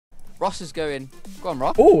Ross is going. Go on,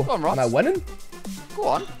 Ross. Oh, go on, Ross. am I winning? Go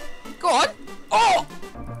on. Go on. Oh!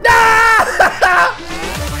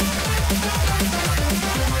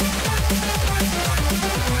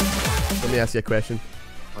 Let me ask you a question.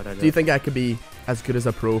 Do you think I could be as good as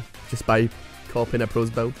a pro just by copying a pro's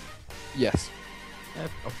build? Yes.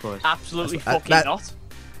 Of course. Absolutely That's fucking not.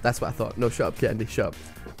 That's what I thought. No, shut up, Kennedy. Shut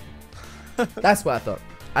up. That's what I thought.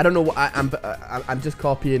 I don't know what I'm just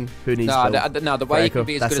copying Huni'S build. No, the way you Ekko, can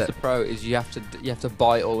be as that's good as it. the pro is you have to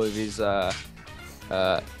buy all of his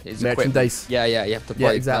Merchandise. equipment. Yeah, you have to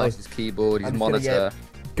buy exactly. his keyboard, his I'm just gonna monitor.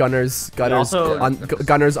 Gunners, also-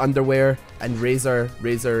 Gunners underwear and razor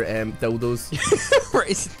dildos.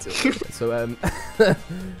 So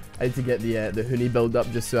I need to get the Huni build up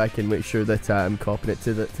just so I can make sure that I'm copying it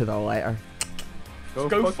to the letter.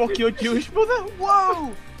 Go fuck your Jewish mother.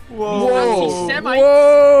 Whoa. Whoa. Anti-Semite.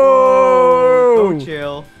 Whoa! Go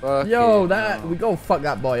chill. Yo, we go fuck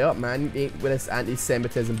that boy up, man. With this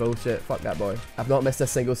anti-Semitism bullshit. Fuck that boy. I've not missed a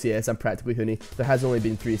single CS. I'm practically Huni. There has only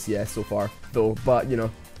been 3 CS so far, though. But you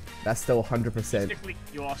know, that's still 100%. Statistically,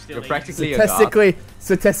 you are still You're practically a god.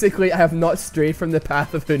 Statistically, I have not strayed from the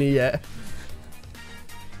path of Huni yet.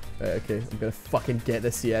 Okay, I'm gonna fucking get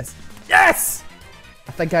this CS. Yes!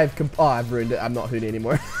 I think I've ruined it. I'm not Huni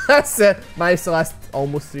anymore. That's it. Minus the last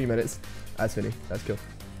almost 3 minutes. That's Huni. That's cool.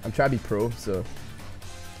 I'm trying to be pro, so,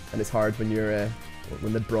 and it's hard when you're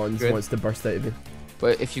when the bronze wants to burst out of you.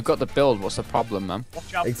 But if you've got the build, what's the problem, man?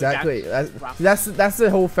 Watch out. Exactly. That's the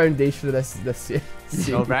whole foundation of this.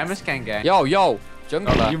 No, Ramus can gang. Yo,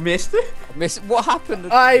 jungler. You missed it? What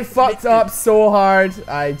happened? I fucked up so hard.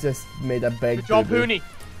 I just made a big. Good job, boo-boo. Huni.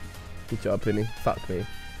 Good job, Huni. Fuck me.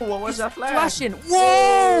 What was that flash? Flashing.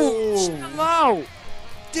 Whoa! Chill out.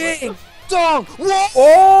 Ding dong. Whoa!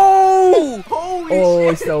 Oh!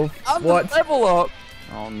 Holy shit! So I'm what? the level up.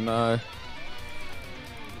 Oh no.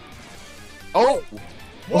 Oh!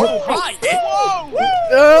 Whoa! Hi!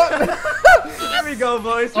 Whoa! There we go,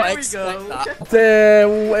 boys. There we go.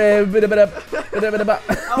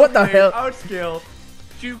 What the hell? Outskill.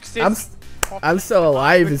 Jukes I'm still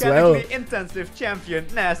alive as well. Mechanically intensive champion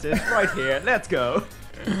Nasus right here. Let's go.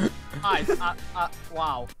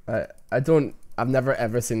 Wow. I've never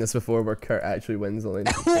ever seen this before where Kurt actually wins only.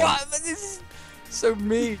 What? This is so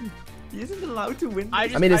mean. He isn't allowed to win.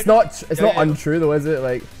 I mean, it's not untrue though, is it?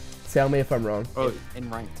 Like, tell me if I'm wrong. Oh,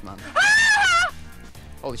 In ranked, man.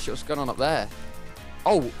 Holy shit, what's going on up there?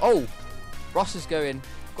 Oh! Ross is going.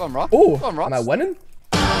 Go on, Ross. Oh, go on, Ross. am I winning?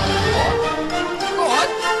 Go on.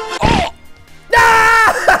 Oh!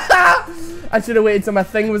 I should have waited till my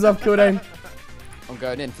thing was off cooldown. I'm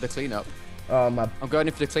going in for the cleanup. Oh my. I'm going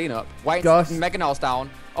in for the cleanup. Wait, Gosh. Mega Null's down.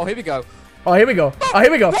 Oh, here we go. Oh, here we go. Oh, here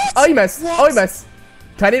we go. What? Oh, you missed. What? Oh, you missed.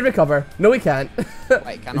 Can he recover? No, he can't.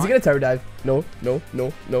 Wait, can Is I? he gonna tower dive? No.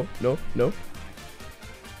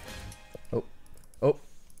 Oh.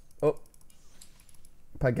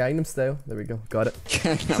 Gangnam style. There we go. Got it.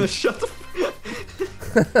 shut the.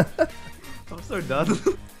 I'm so done.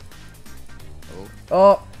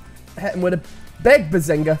 Oh, hit him with a big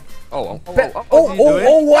bazinga. Oh,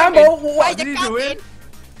 Whambo! What did he do it?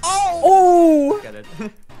 Oh! Get it.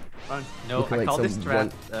 No, Looking I like call this some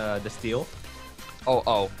strat the steal.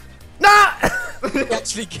 Oh. Nah! You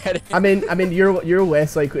actually get it. I mean, you're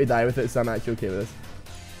less likely to die with it, so I'm actually okay with this.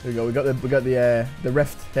 There we go. We got the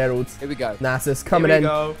Rift Heralds. Here we go. Nasus coming Here in. we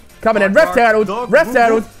go. Coming in. Bark, Rift Herald. dog, Rift woof,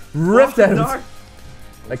 Herald. woof. Rift Bark, Herald. dark.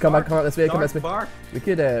 Like, come out this way. Come Dark this way. bark. We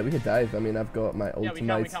could dive. I mean, I've got my Yeah,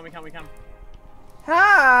 ultimate. we can.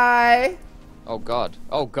 Hi. Oh god,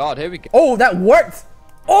 here we go. Oh, that worked.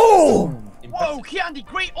 Oh. Whoa, Candy,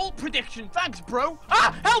 great ult prediction. Thanks, bro.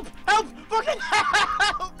 Ah, help! Fucking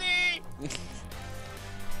help me!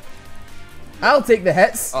 I'll take the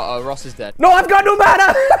hits. Uh-oh, Ross is dead. No, I've got no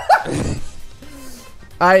mana.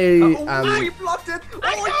 Oh, he blocked it!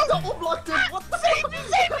 Oh, he double blocked it! What the Save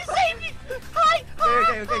me! Hi!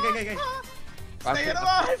 Okay. Stay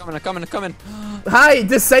alive! I'm coming. Hi,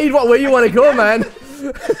 decide what way you want to go, man.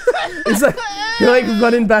 It's like you're like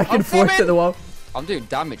running back and forth at the wall. I'm doing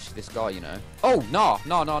damage to this guy, you know. Oh, no.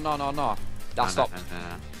 That stopped.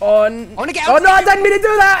 Oh, I wanna get out. Oh no, I didn't mean to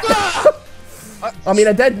do that. I mean,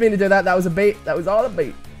 I did mean to do that. That was a bait. That was all a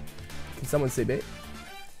bait. Can someone say bait?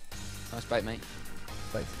 Nice bait, mate.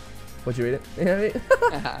 Thanks. Would you read it? Yeah, mate.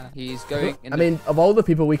 He's going in I mean, of all the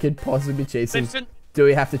people we could possibly be chasing, Listen, do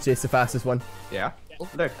we have to chase the fastest one? Yeah.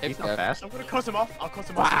 Look, he's not fast. I'm gonna cut him off. I'll cut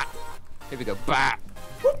him off. Here we go. Bah.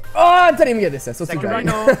 Oh, I didn't even get this. Let's see Second dragon.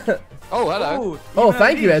 rhino. Oh, hello. Oh,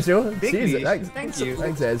 thank you, Ezreal. Big Jesus, leash. thanks. Thank you.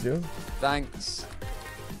 Thanks, Ezreal. Thanks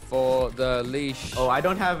for the leash. Oh, I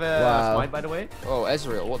don't have a Wow. smite, by the way. Oh,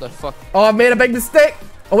 Ezreal, what the fuck? Oh, I made a big mistake.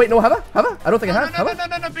 Oh wait, no, have I? Have I? I don't think I have. Have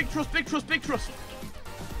I? No, big trust, big trust, big trust.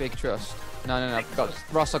 Big trust. No. I've got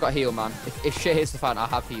Ross. I got heal, man. If shit hits the fan, I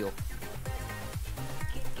have heal.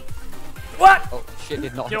 What? Oh, shit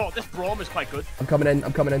did not. You know what? This Braum is quite good. I'm coming in.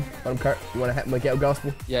 I'm Kurt. You want to hit my ghetto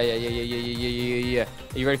gospel? Yeah. Are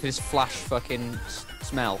you ready for this flash fucking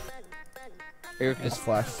smell? Are you ready for This this?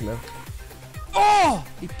 flash smell. Oh!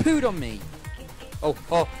 He pooed on me. Oh,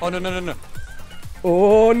 no.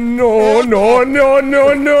 Oh no.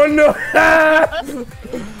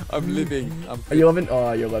 I'm living. Are you living?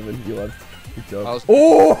 Oh, you're living. You lived. Good job. I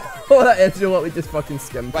Oh, that Ezreal ult we just fucking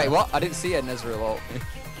skimmed. Wait, what? I didn't see an Ezreal ult.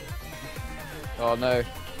 Oh no.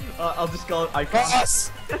 I'll just go.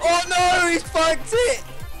 Ross! Oh no, he's fucked it!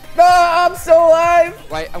 No, I'm still alive.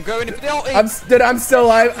 Wait, I'm going in for the ulti. I'm still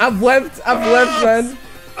alive. I've lived, man.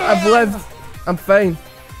 I've lived. I'm fine.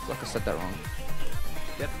 Like I said that wrong.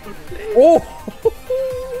 Oh!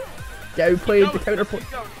 Get outplayed. The counterplay.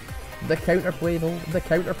 The counterplay, though. The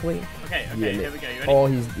counterplay. Okay, Yeah, here we go. You ready? Oh,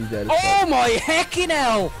 he's dead. Oh my heckin'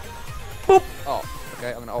 hell! Boop. Oh,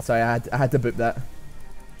 okay, I'm gonna off. Sorry, I had to boop that.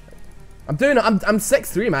 I'm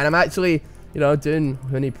 6-3, man. I'm actually, doing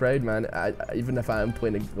Huni proud, man. Even if I'm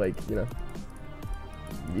playing, like,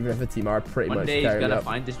 even if the team are pretty much One day he's carrying gonna up.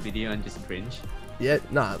 find this video and just cringe. Yeah,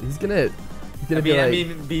 nah, he's gonna be like... I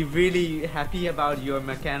mean, be really happy about your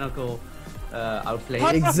mechanical outplay.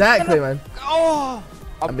 Exactly, man. Oh!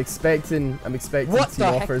 I'm expecting What team the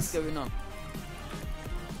heck offers. is going on?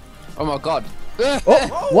 Oh my god.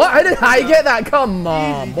 Oh, what? How did I get that? Come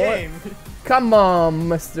on, Easy boy. game. Come on,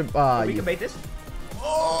 Mr. We can bait this.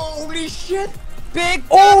 Holy shit! Big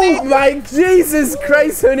Oh my Jesus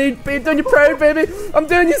Christ, Huni. Be doing you proud, baby. I'm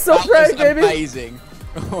doing you so That proud, was baby. amazing.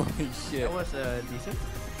 Holy shit. That was decent.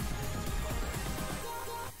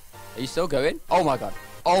 Are you still going? Oh my god.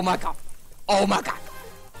 Oh my god. Oh my god.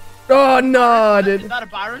 Oh no, dude. Is that a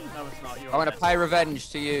Baron? No, it's not. I want to pay revenge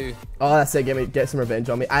to you. Oh, that's it. Get some revenge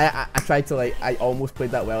on me. I tried to, like, I almost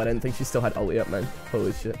played that well. I didn't think she still had ulti up, man.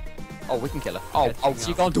 Holy shit. Oh, we can kill her. Oh,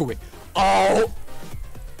 she can't do it. Oh.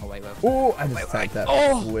 Oh, wait. Oh, I just attacked that.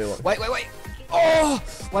 Oh. Wait. Wait. Oh.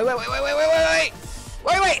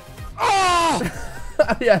 Wait. Oh.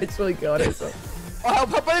 Yeah, I actually got it. So. Oh, help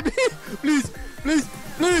her, baby. Please.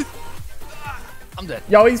 I'm dead.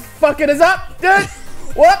 Yo, he's fucking us up, dude.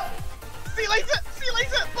 What? See you later.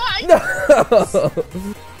 Bye. No.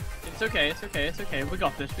 It's okay. We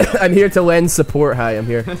got this. I'm here to lend support. Hi, I'm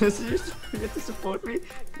here. You have to support me.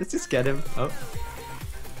 Let's just get him. Oh.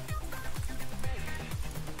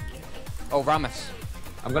 Oh, Rammus.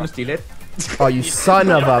 I'm gonna steal it. Oh, you son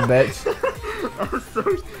of a bitch.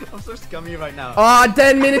 I'm so scummy right now. Oh, I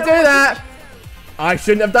didn't mean to do that. I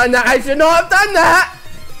shouldn't have done that. I should not have done that.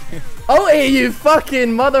 Ulti, you fucking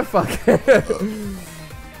motherfucker.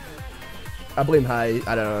 I blame High.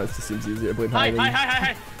 I don't know. It just seems easier to blame High.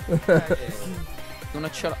 Hi. You wanna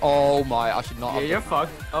chill? Oh my, I should not have. Yeah, you're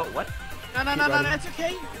fucked. Oh, what? No, it's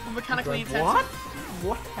okay. We're mechanically intensive. What?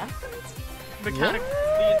 What happened? Mechanically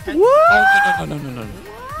intensive. What? Oh, no.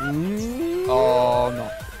 Oh, no.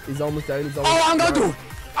 He's almost down. He's almost Oh, I'm gonna down. do it.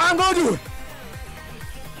 I'm gonna do it.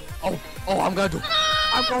 Oh, I'm gonna do it.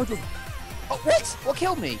 Oh, what? What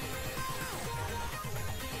killed me?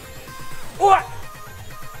 What?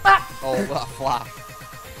 Oh, what a flash.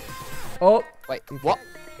 Oh, Wait, what?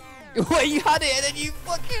 Wait, you had it and then you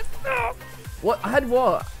fucking... what? I had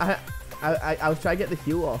what? I was trying to get the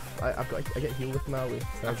heal off. I get heal with Maui.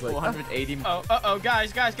 So I was like, 480. Oh,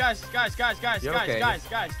 guys. You're okay.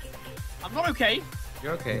 I'm not okay.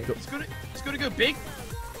 You're okay. It's gonna go big.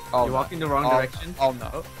 Oh, You're walking the wrong direction. Oh,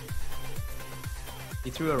 no. He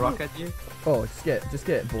threw a rock at you. oh, just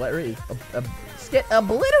get obliterated. Just get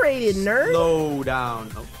obliterated, nerd. Slow down.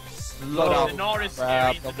 Oh, slow down. down. The Nor is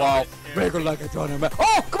scary. Grab the ball. Wiggle like a tournament.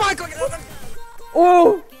 Oh, come on.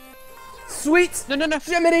 Oh, sweet No.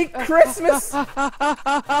 Jiminy Christmas. Yeah.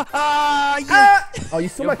 Oh, you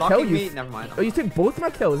stole You're my kill. blocking me. You. Never mind. Oh, you took both my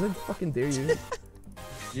kills. I fucking dare you.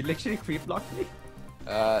 You literally creep blocked me.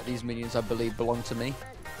 These minions, I believe, belong to me.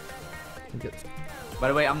 By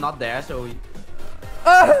the way, I'm not there, so.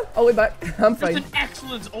 I'll be back. I'm Just fine. an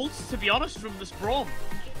excellent ult, to be honest, from this Braum.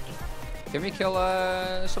 Can we kill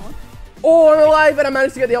someone? Oh, I'm alive and I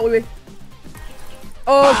managed to get the ult away.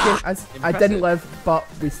 Oh, okay. I didn't Impressive. live, but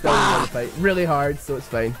we still won the fight. Really hard, so it's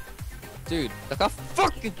fine. Dude, look how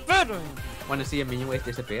fucking better. Want to see a minion wave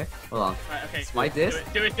disappear? Hold on. Right, okay. Smite this.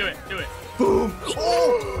 Do it. Boom!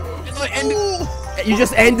 It's like ended. You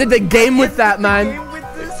just ended the game with that, man.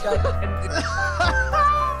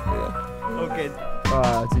 Okay.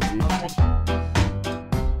 GG.